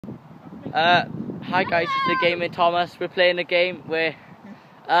Hi guys, it's the Game with Thomas. We're playing a game where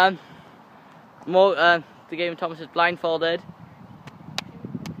the Game with Thomas is blindfolded.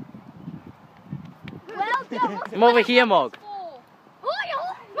 I'm over here, Mog.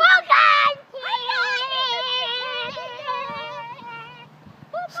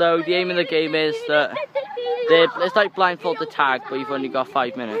 So the aim of the game is that it's like blindfold the tag, but you've only got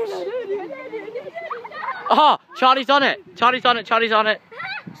 5 minutes. Oh, Charlie's on it! Charlie's on it! Charlie's on it!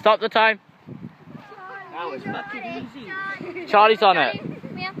 Stop the time. That was fucking easy. Charlie's on it.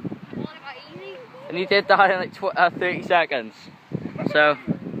 And he did that in like 30 seconds. So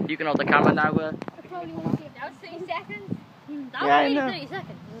you can hold the camera now. That was 30 seconds? That Yeah, was I know. 30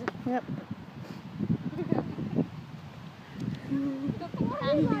 seconds. Yep.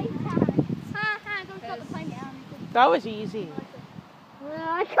 That was easy.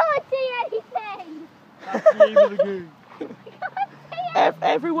 I can't see anything. That's the aim of the game.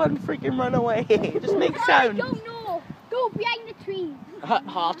 Everyone freaking run away. Just make sounds. I don't know. Go behind the trees.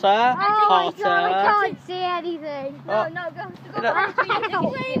 Hotter. Oh my Hotter. God, I can't see anything. Oh. No, go No. behind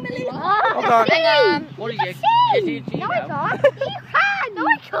the trees. Hold on. What are you? Is it G No, now? I can't. You can. No,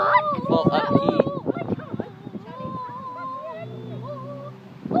 I can't. Well,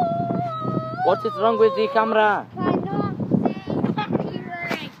 what is wrong with the camera?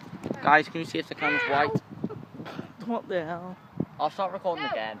 Guys, can you see if the camera's white? What the hell? I'll start recording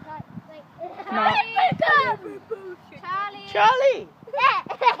again. No. Charlie. Charlie!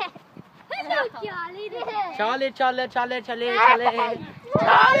 Hello, Charlie. Charlie, Charlie, Charlie, Charlie, Charlie. Charlie,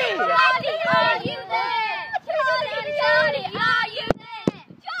 Charlie! are you there? Charlie, are you there?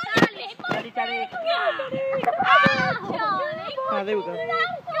 Charlie, Charlie. Charlie. Oh, there we go.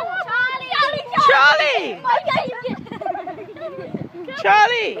 Charlie.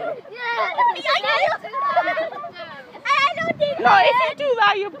 Charlie! No, if you do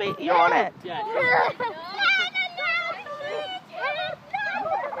that, you're on it.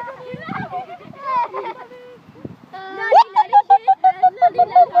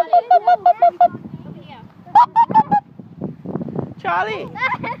 Charlie!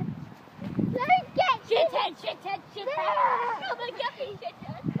 Shithead.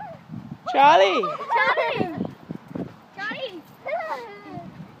 Charlie!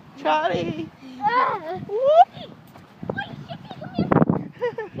 Charlie. Charlie!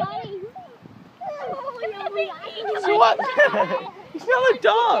 So what? He's not a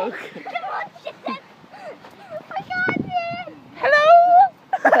dog. Hello?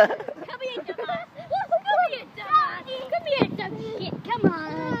 Come here, dumbass. Come here, dumb shit. Come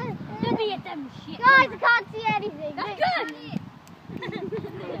on. Come here, dumb shit. Guys, I can't see anything. That's good.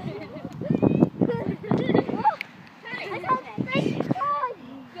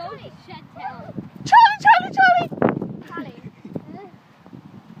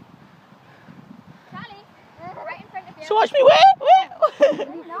 So watch me, where?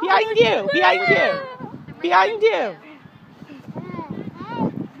 Behind you.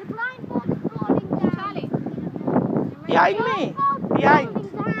 The blindfold's falling down. Charlie. Behind me. Behind.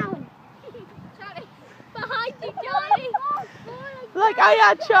 Charlie. Behind you, Charlie. Like I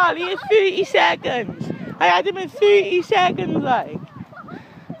had Charlie in 30 seconds. I had him in 30 seconds, like.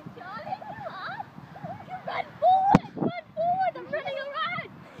 Run forward. I'm running around.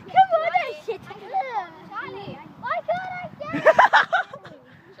 Come on, shit. Charlie. Why can't I get it?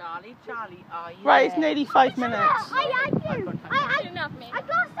 Charlie, are you right, it's nearly 5 minutes. I had you. I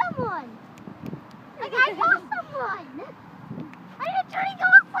got someone. I got someone. I literally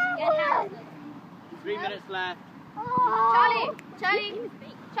got someone. 3 minutes left. Oh. Charlie.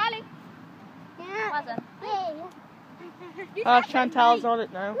 Yeah. Chantal's on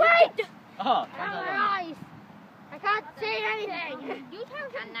it now. Wait. Oh, My eyes. I can't see anything. You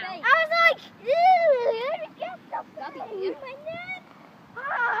can now. I was like, get something in my neck. Oh,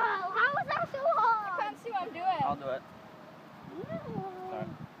 how was that so hard? I can't see what I'm doing. I'll do it. Sorry.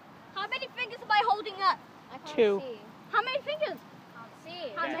 How many fingers am I holding up? I can't 2. see. How many fingers? I can't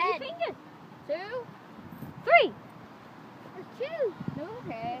see. How many fingers? 2. 3. There's 2.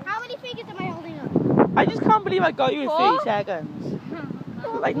 Okay. How many fingers am I holding up? I just can't believe I got you in 30 seconds.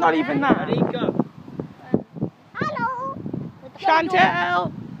 Like, not even that. Ready, go. Hello.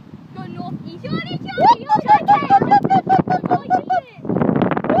 Chantal! Go northeast. Charlie.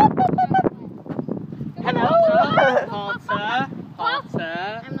 Hello!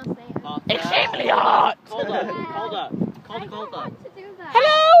 Hotter. I'm not saying it. Extremely hot! Colder.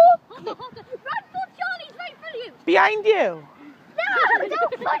 Hello! Run for Charlie's right for you. Behind you! No,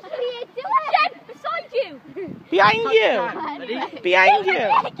 don't push me into it. Jen, beside you. Behind you! Behind you!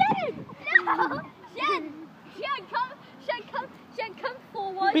 Get him. No. Jen, come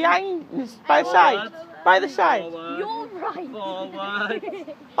forward. Behind, by the side. By the side. Forward. You're right. Forward.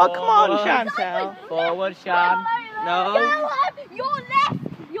 Oh, come on, Forward. Chantel. Forward, Shan. No. You're left.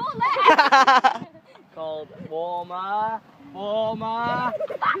 You're left. Called warmer. Warmer.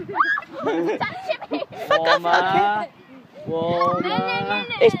 Warmer. Warmer.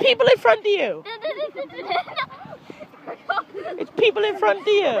 It's people in front of you. It's people in front of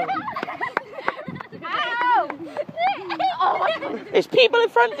you. It's people in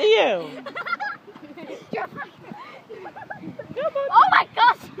front of you. Oh my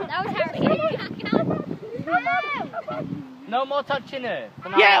gosh! That was Harry. No more touching her. for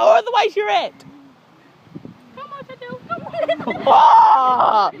now. Yeah, or otherwise you're it. Come on, Tadu. Come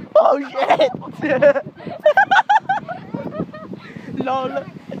on. Oh shit. Lol.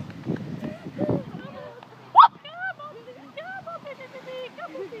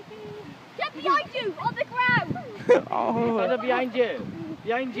 Get behind you on the ground. Oh. Further behind you.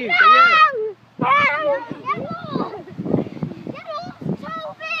 Behind you. No! Get Get off! Get off,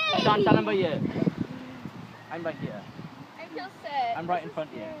 Toby! Shan, I'm by you. I'm right here. I'm just sick. I'm right in front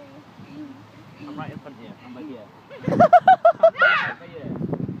of you. I'm right in front of you. I'm right here. I'm right here.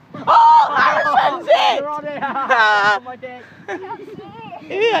 Oh, Harrison's it. You're on it. Oh, my dick.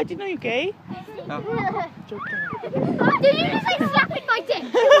 Ew, I didn't know you're gay. Joking. Did you just like slapping my dick?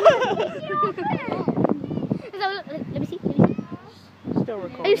 Let me see. Still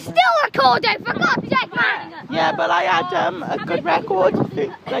recording. Are you still recording? For God's sake, man! Yeah, but I had a good record,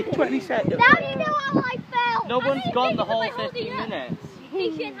 like 20 seconds. Now you know how I felt. No one's gone the whole 15 minutes.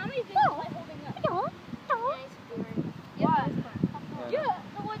 Hey, Shin, how many things am I holding up? Yeah,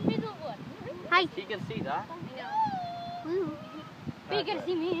 the one middle one. Hi. He can see that. But you're gonna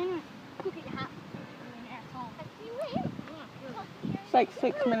see me anyway. Look at your hat. It's like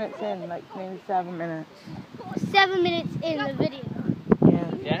 6 minutes in, like maybe 7 minutes. 7 minutes in the video.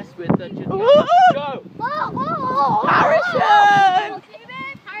 Yeah. Yes, with the Whoa! go. Oh, Harrison!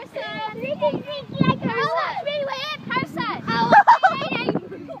 Harrison!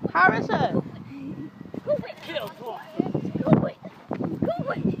 Harrison! Kill twice.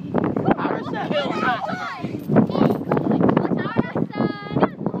 Harrison!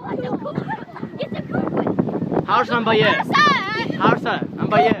 Harrison, I'm by you. Harrison, I'm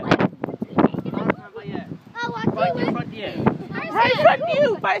by you. Harrison, I'm by you. Right in front of you. Right in front of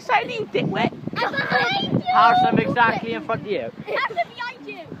you! By the side of you, dickwit! I'm behind you! Harrison, I'm exactly in front of you. Harrison behind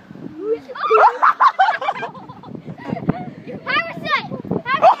you! Harrison!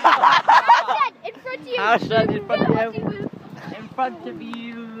 Harrison! In front of you! Harrison, in front of you. In front of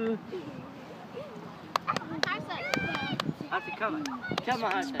you. Harrison, come on. Come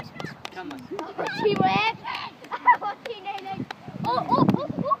on, Harrison. Come on.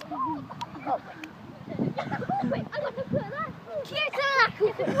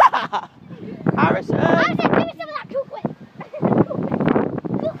 Harrison! Harrison, give me some of that cool whip.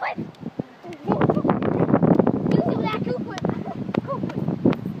 Cool whip. Give me some of that cool whip. Cool whip.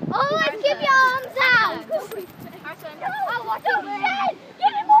 Oh, let's keep your arms out. Harrison. Oh, what's up, man?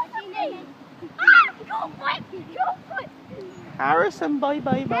 Give him off of me. Ah, cool whip. Cool whip. Harrison, bye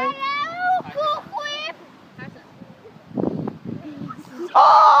bye bye. Hello, cool whip. Harrison.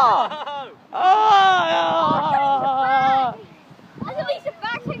 Oh! Oh! That's at least a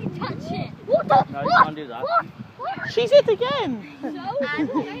back so you can touch it. What the? No, you What? can't do that. What? She's it again!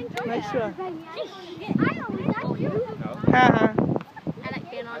 Nice sure. No. Haha. I like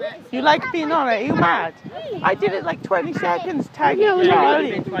being on it. You like being on it? Are you mad? I did it like 20 seconds, tagging Yeah, you it's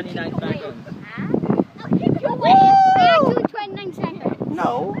early. been 29 seconds. Back to 29 seconds.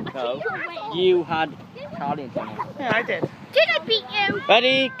 No. No. You had Charlie in front of you. Yeah, I did. Did I beat you?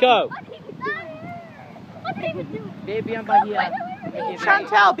 Ready, go. What did I even do? Baby, I'm by here.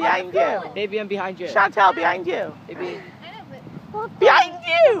 Chantel, behind you. Baby, I'm behind you. Chantel, behind you. Baby. Behind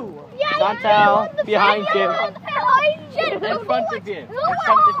you! Chantel, behind you. In In front of you. In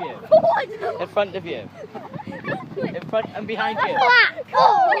front of you. In front of you. In front and behind you.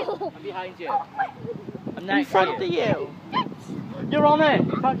 Oh. I'm behind you. I'm In next front to of you. you. You're on it.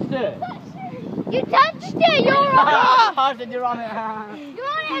 You touched it. You touched it. You're on Harrison, you're on it. it. You're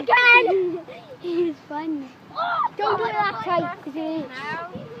on it again. It's funny. Don't do it that tight.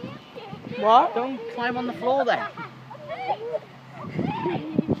 What? Don't climb on the floor then.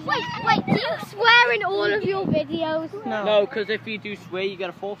 Wait, do you swear in all of your videos? No. No, because if you do swear, you get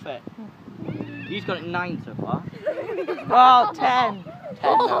a forfeit. He's got it 9 so far. Well, 10. 10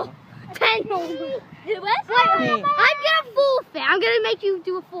 now. 10 more. I'm gonna forfeit. I'm gonna make you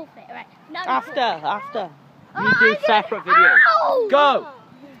do a forfeit, right? No. After. You do separate videos. Ow! Go!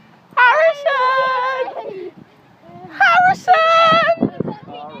 Harrison! Harrison!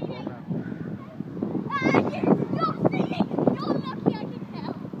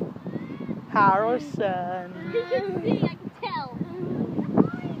 Harrison. You can see, I can tell.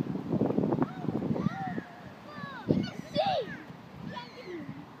 You can see.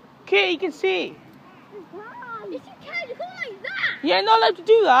 Okay, you can see. Yes, you can. You can't like that. You're not allowed to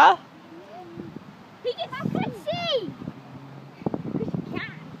do that. He can see. Because you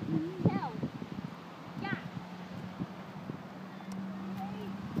can. Tell. Yeah.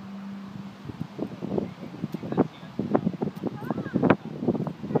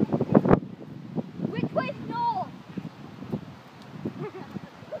 Which way's north?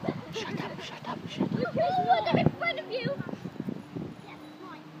 Shut up. Which way's north? I'm in front of you. Yes,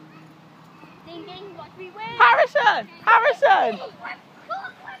 fine. Ding ding, got 3 ways. Harrison! Harrison!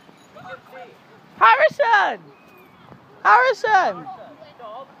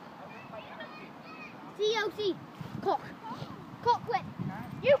 COC. Cock. Cockwhip.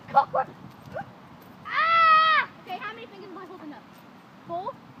 You cockwhip. Ah! Okay, how many fingers am I holding up?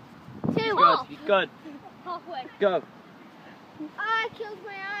 4? 2. Good. Halfway. Go. I closed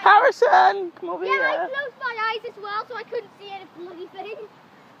my eyes. Harrison! Come over Yeah, I here. closed my eyes as well, so I couldn't see any bloody thing.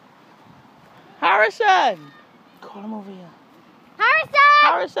 Harrison! Call him over here. Harrison!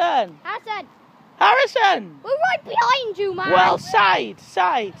 Harrison! Harrison! Harrison! We're right behind you, man. Well, side.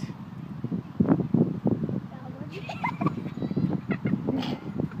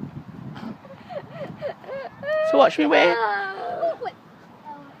 So watch me wait. Cockwhip.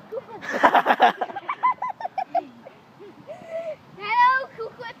 Hello,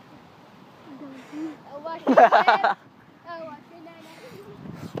 Cockwhip. Oh, watch your name. Oh, watch your name.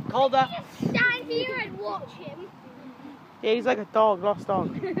 Calder. Just stand here and watch him. Yeah, he's like a dog, lost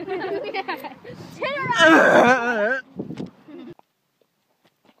dog. Turn around.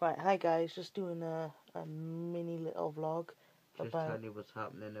 Right, hi guys, just doing a mini little vlog Just about tell you what's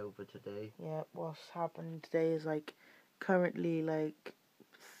happening over today. what's happening today is like currently like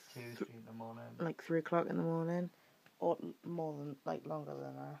 2, 3 in the morning. like 3 o'clock in the morning, or more than like longer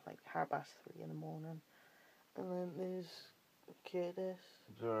than that, like 3:30 in the morning. And then there's Curtis.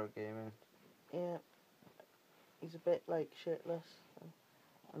 Zero gaming. Yeah, he's a bit like shirtless,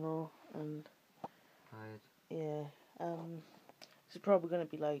 and all, and Tired. yeah, this is probably gonna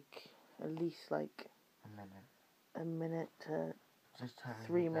be like at least like A minute. a minute to Just telling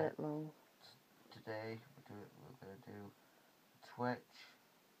 3 you that minute long. today we're gonna do Twitch,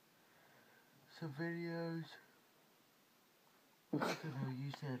 some videos. I don't know, you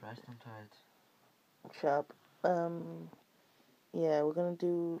say the rest, I'm tired. Shut up. Yeah, we're gonna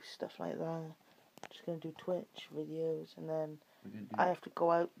do stuff like that. Just gonna do Twitch videos, and then We're gonna do I have to go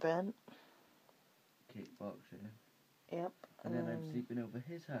out then. kickboxing. Yep. And then I'm sleeping over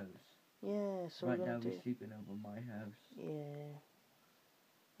his house. Yeah, so Right we're now gonna do. we're sleeping over my house. Yeah.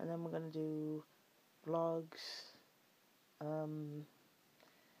 And then we're gonna do vlogs,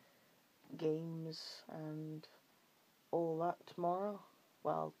 games, and all that tomorrow.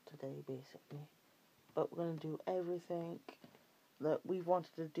 Well, today basically. But we're gonna do everything that we've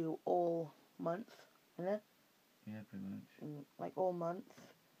wanted to do all month, innit? Yeah, pretty much. Like all month.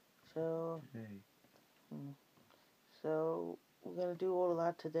 So Today. So we're gonna do all of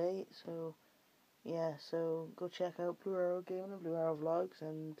that today. So yeah, so go check out Blue Arrow Gaming and Blue Arrow Vlogs,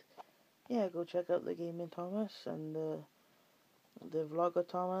 and yeah, go check out the Gaming Thomas and the Vlogger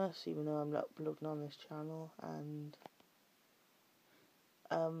Thomas, even though I'm not uploading on this channel, and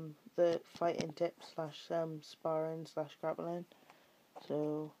the fighting tips / sparring / grappling.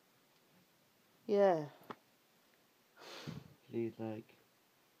 So yeah, Please like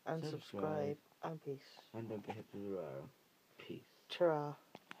and subscribe and peace. and don't get hit with the arrow. Peace. Ta-ra.